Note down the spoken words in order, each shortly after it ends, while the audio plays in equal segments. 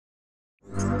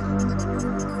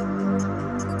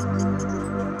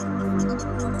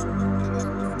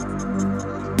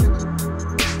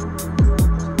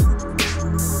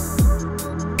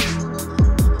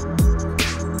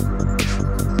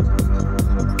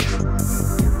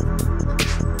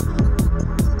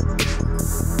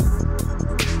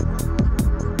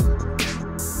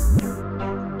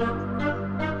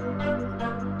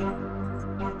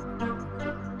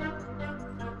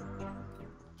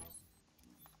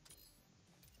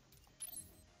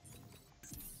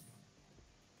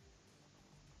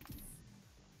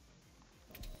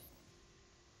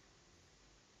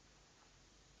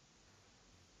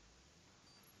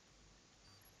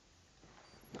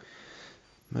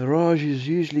Mirage is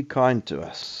usually kind to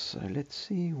us, so let's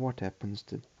see what happens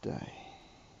today.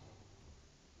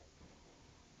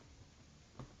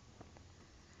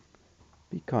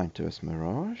 Be kind to us,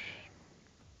 Mirage.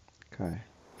 Okay.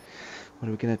 What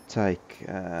are we going to take?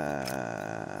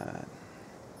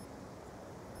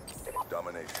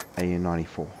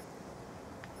 AN-94.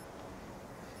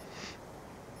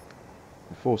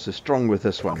 The force is strong with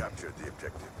this one.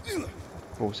 The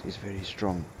force is very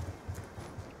strong.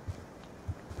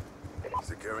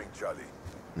 Securing Charlie.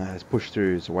 No, let's push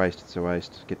through. It's a waste. It's a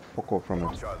waste. Get fuck off from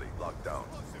it. Charlie locked down.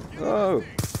 Oh!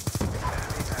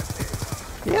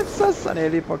 Yes, I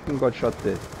nearly fucking got shot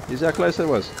there. You see how close it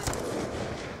was?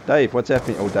 Dave, what's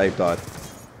happening? Oh, Dave died.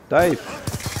 Dave!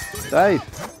 Dave!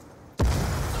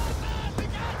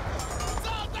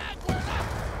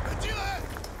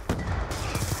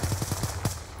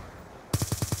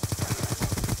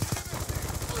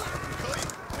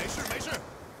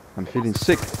 I'm feeling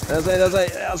sick.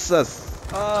 Yes.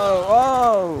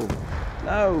 Oh!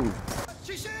 No!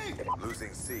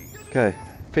 Losing C. Okay,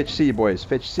 fetch C, boys.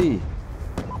 Fetch C.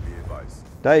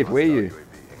 Dave, where are you?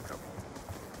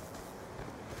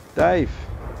 Dave!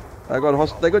 They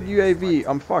got UAV.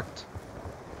 I'm fucked.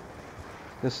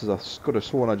 This is I could have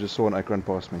sworn I just saw an oak run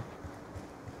past me.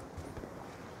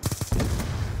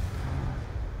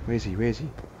 Where's he?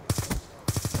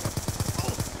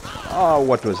 Oh,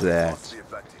 what was that?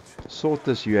 Sort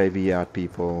this UAV out,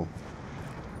 people.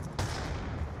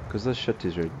 Because this shit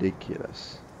is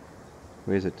ridiculous.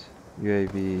 Where's it?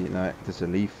 UAV. No, there's a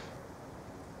leaf.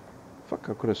 Fuck,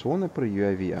 I could have sworn they put a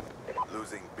UAV up.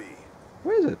 Losing B.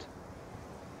 Where is it?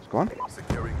 It's gone.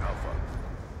 Securing Alpha.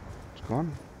 It's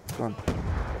gone. It's gone.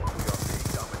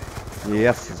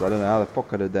 Yes, I don't know how the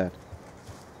fuck I did that.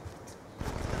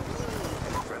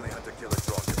 Friendly hunter killer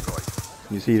drone deployed.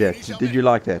 You see that? Did you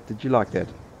like that? Did you like that?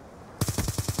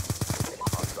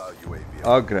 Hostile UAV.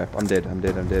 Oh crap, I'm dead.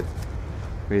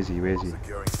 Where's he?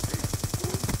 Securing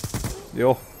C.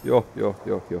 Yo.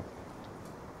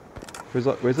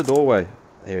 Where's the doorway?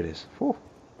 There it is. Whew.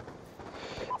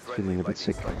 Feeling a bit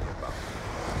sick.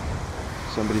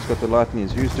 Somebody's got the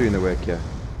lightnings. Who's doing the work here?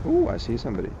 Ooh, I see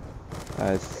somebody.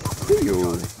 I see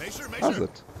you. How's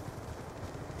it?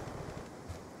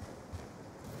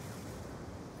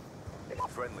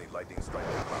 Friendly lightning strike.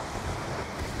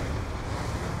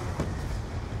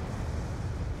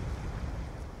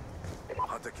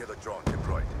 Hunter killer drone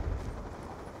deployed.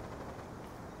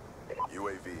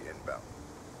 UAV inbound.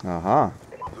 Aha.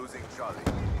 Losing Charlie.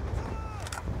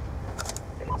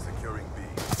 Securing B.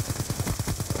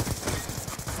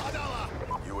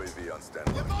 UAV on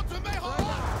standby. Counter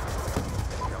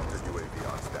UAV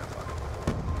on standby.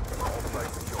 All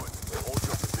flights secured. Hold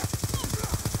your position.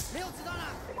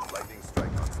 Lightning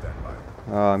strike on standby.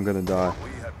 Oh, I'm gonna die.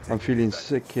 I'm feeling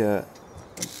sick here.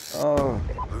 Oh.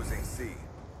 Losing C.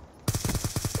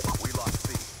 We lost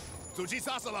C.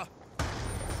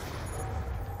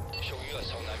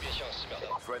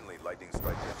 Friendly lightning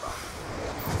strike inbound.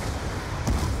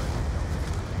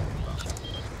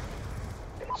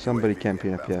 Somebody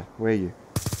camping up here. Where are you?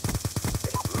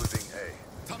 Losing A.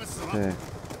 There.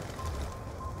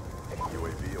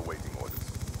 UAV awaiting orders.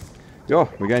 Yo,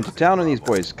 we're going to town on these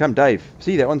boys. Come, Dave.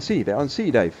 See, they're on C. They're on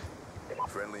C, Dave.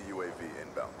 Friendly UAV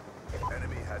inbound.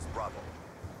 Enemy has Bravo.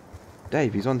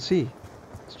 Dave, he's on C.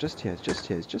 It's just here.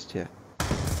 Check.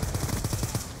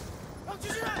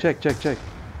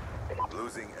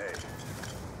 Losing A.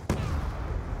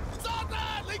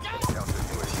 Counter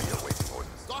UAV awaiting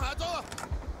orders.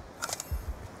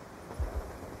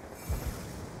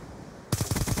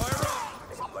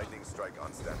 Lightning strike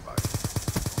on standby.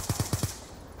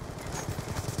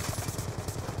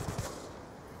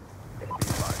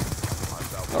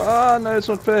 Ah, no, it's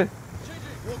not fair.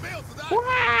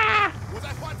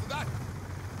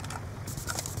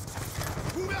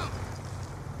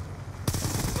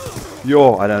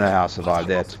 Yo, I don't know how I survived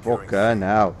that. Fucker,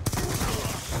 now.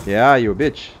 Yeah, you a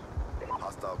bitch.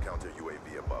 Hostile counter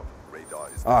UAV above. Radar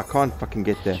is. Ah, I can't fucking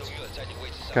get that.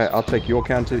 Okay, I'll take your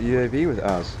counter UAV with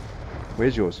ours.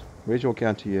 Where's yours? Where's your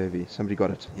counter UAV? Somebody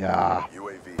got it. Yeah.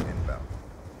 UAV inbound.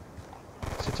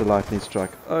 Set a lightning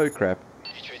strike. Oh crap.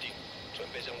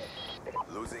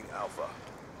 Losing Alpha.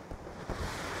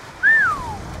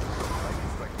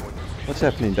 What's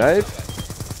happening, Dave?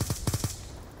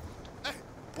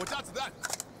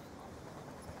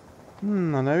 I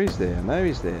know he's there.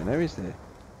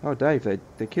 Oh, Dave,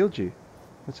 they killed you.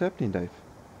 What's happening, Dave?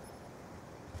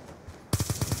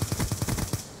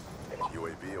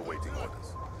 UAV awaiting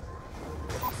orders.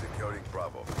 Securing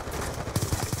Bravo.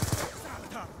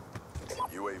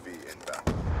 UAV inbound.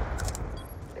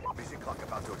 Mission clock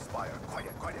about to expire.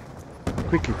 Quiet.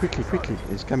 quickly, quickly, quickly.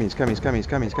 He's coming, he's coming, he's coming, he's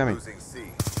coming, he's coming. Losing C.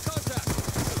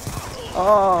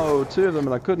 Oh, two of them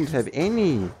and I couldn't have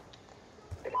any.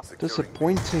 Securing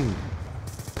Disappointing.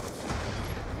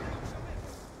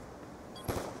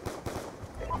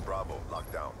 Bravo,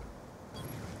 locked down.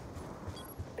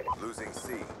 Losing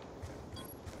C.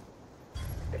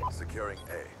 Securing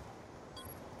A.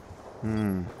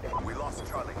 We lost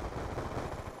Charlie.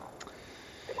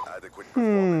 Adequate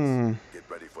performance. Get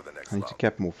ready for the next I need to round.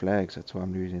 cap more flags, that's why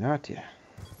I'm losing out here.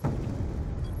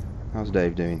 How's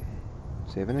Dave doing?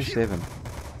 7 and 7.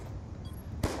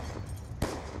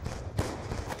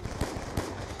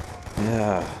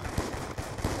 Yeah.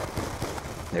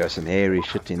 There was some hairy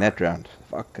shit in that round.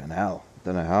 Fucking hell.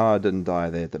 Don't know how I didn't die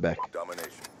there at the back.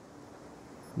 Domination.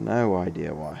 No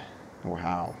idea why. Or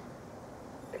how.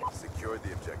 Secure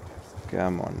the objectives.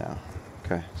 Come on now.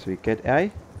 Okay, so we get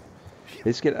A.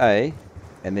 Let's get A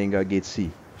and then go get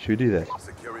C. Should we do that?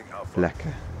 Securing Alpha.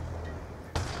 Blacker.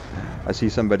 I see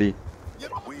somebody.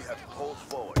 We have pulled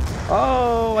forward.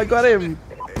 Oh, I got him!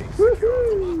 A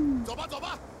secure.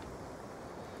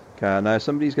 Okay, now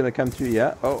somebody's gonna come through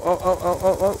here.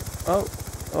 Oh,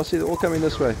 see, they're all coming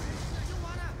this way.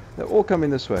 They're all coming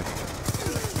this way.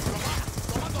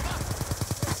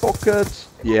 Pocket!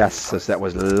 Yes, that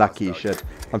was lucky shit.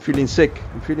 I'm feeling sick.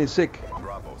 I'm feeling sick.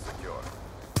 Bravo secure.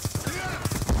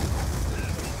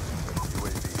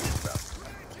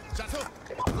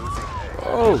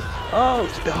 Oh,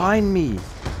 it's behind me.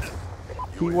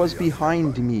 He was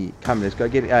behind me. Come, let's go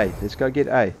get A. Let's go get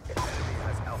A.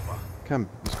 Come,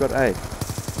 let's got A.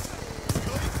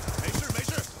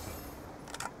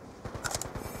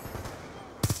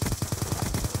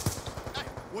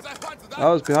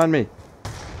 Oh, it's behind me.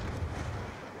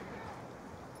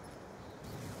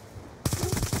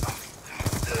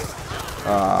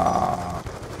 Ah,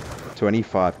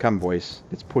 25. Come, boys.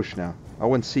 Let's push now. I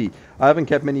want C. I haven't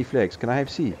kept many flags. Can I have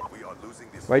C?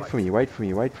 Wait for me. Wait for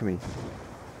me. Wait for me.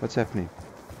 What's happening?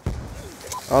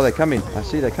 Oh, they're coming. I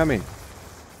see they're coming.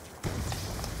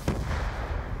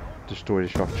 Destroy the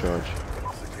shock charge.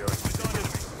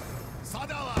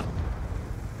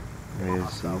 Where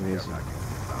is he? Where is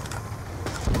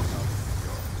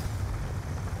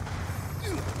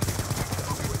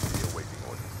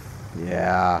he?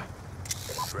 Yeah.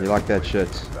 You like that shit.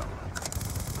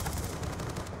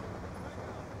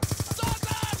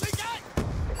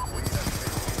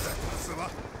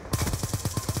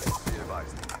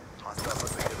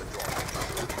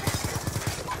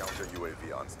 Counter UAV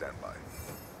on standby.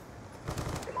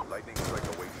 Lightning strike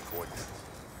awaiting coordinates.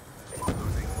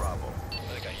 Losing Bravo.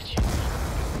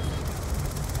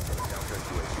 Counter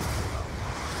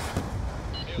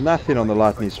UAV. Nothing on the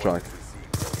lightning strike.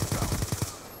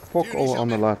 Fuck all on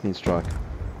the lightning strike.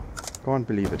 Can't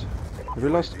believe it. Have we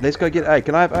lost? Let's go get A.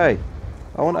 Can I have A?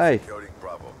 I want A. Securing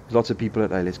Bravo. There's lots of people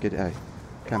at A. Let's get A.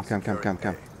 Come, come, come, come,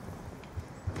 come.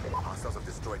 Hostiles have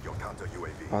destroyed your counter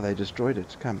UAV. Oh, they destroyed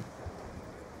it. Come.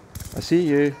 I see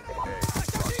you.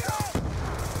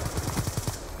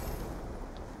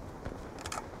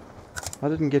 I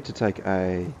didn't get to take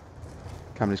A.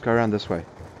 Come, let's go around this way.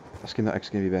 Ask him that X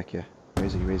gonna be back here. Where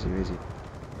is he? Where is he? Where is he?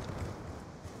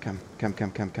 Come, come,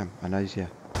 come, come, come. I know he's here.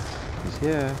 He's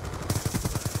here.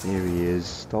 There he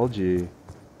is. Told you.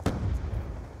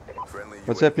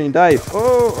 What's happening, Dave?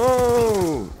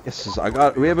 Oh! Yes, I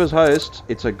got whoever's host.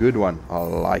 It's a good one. I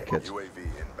like it. UAV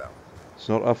inbound. It's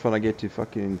not often I get to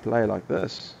fucking play like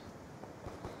this.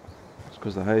 It's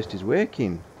because the host is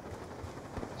working.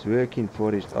 It's working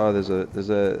for his. Oh, there's a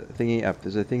thingy up.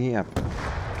 There's a thingy up.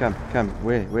 Come, come.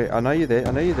 Where? I know you're there.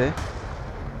 I know you're there.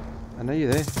 I know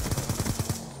you're there.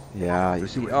 Yeah, you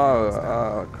see.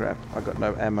 Oh, crap. I got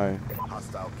no ammo.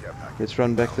 Hostile care package. Let's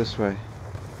run back this way.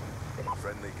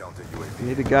 Friendly counter I UAV.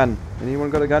 need a gun. Anyone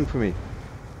got a gun for me?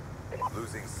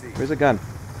 Losing C. Where's a gun?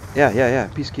 Yeah.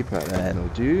 Peacekeeper. That'll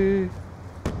do.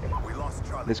 We lost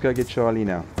Charlie. Let's go get Charlie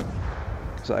now.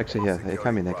 So actually here. They're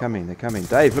coming. They're coming. They're coming.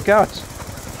 Dave, look out!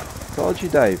 Told you,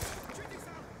 Dave.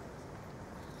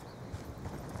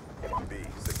 B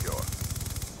secure.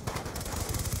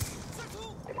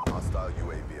 Hostile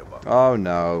UAV above. Oh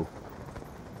no.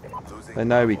 Losing They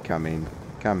know we're coming.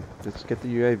 Come. Let's get the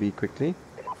UAV quickly.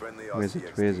 friendly Where's it?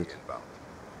 RCXD Where is it? inbound.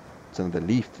 It's another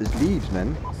leaf. There's leaves,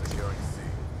 man. Securing C.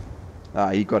 Ah,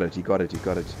 he got it. He got it. He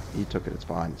got it. He took it. It's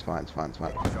fine. It's fine. It's fine. It's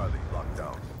fine. Charlie locked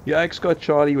down. Your ex got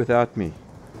Charlie without me.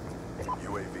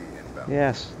 UAV inbound.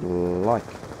 Yes, like.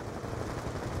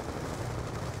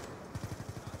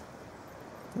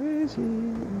 Where is he?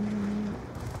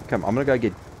 Come, I'm gonna go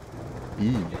get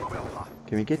B.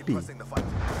 Can we get B? Pressing the fight.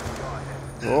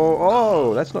 Go ahead.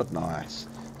 Oh, that's not nice.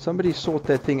 Somebody sort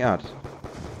that thing out.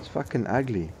 It's fucking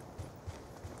ugly.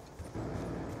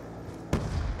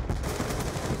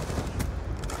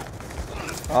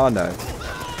 Oh no.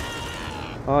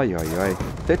 Oh, yo.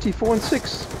 34 and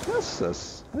 6.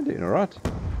 That's I'm doing alright.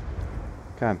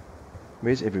 Come.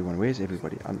 Where's everyone? Where's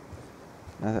everybody?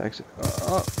 Another exit.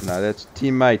 Oh, no, that's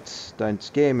teammates. Don't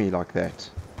scare me like that.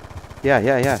 Yeah.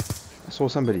 I saw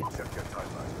somebody.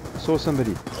 I saw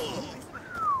somebody.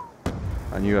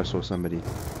 I knew I saw somebody.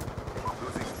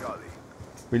 Losing Charlie.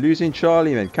 We're losing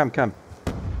Charlie, man. Come. Can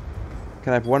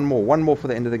I have one more? One more for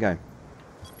the end of the game.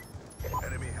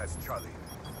 Enemy has Charlie.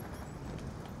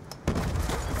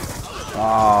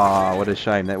 Ah, what a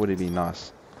shame. That would have been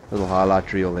nice. Little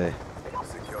highlight reel there.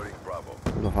 Securing Bravo.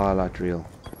 Little highlight reel.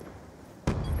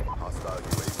 Hostile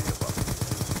UAV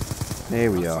above.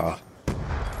 There we are.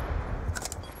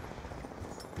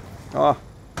 Ah.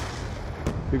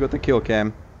 Who got the kill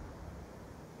cam?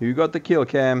 Who got the kill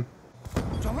cam?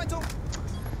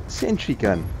 Sentry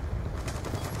gun.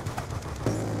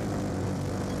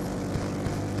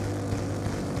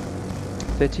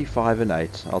 $35 and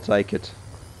 8. I'll take it.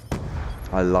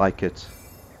 I like it.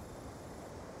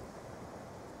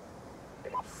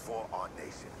 For our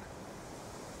nation.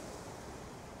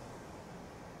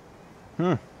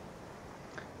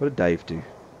 What did Dave do?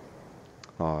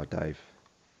 Oh, Dave.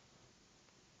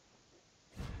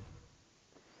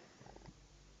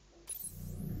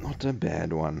 Not a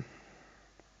bad one.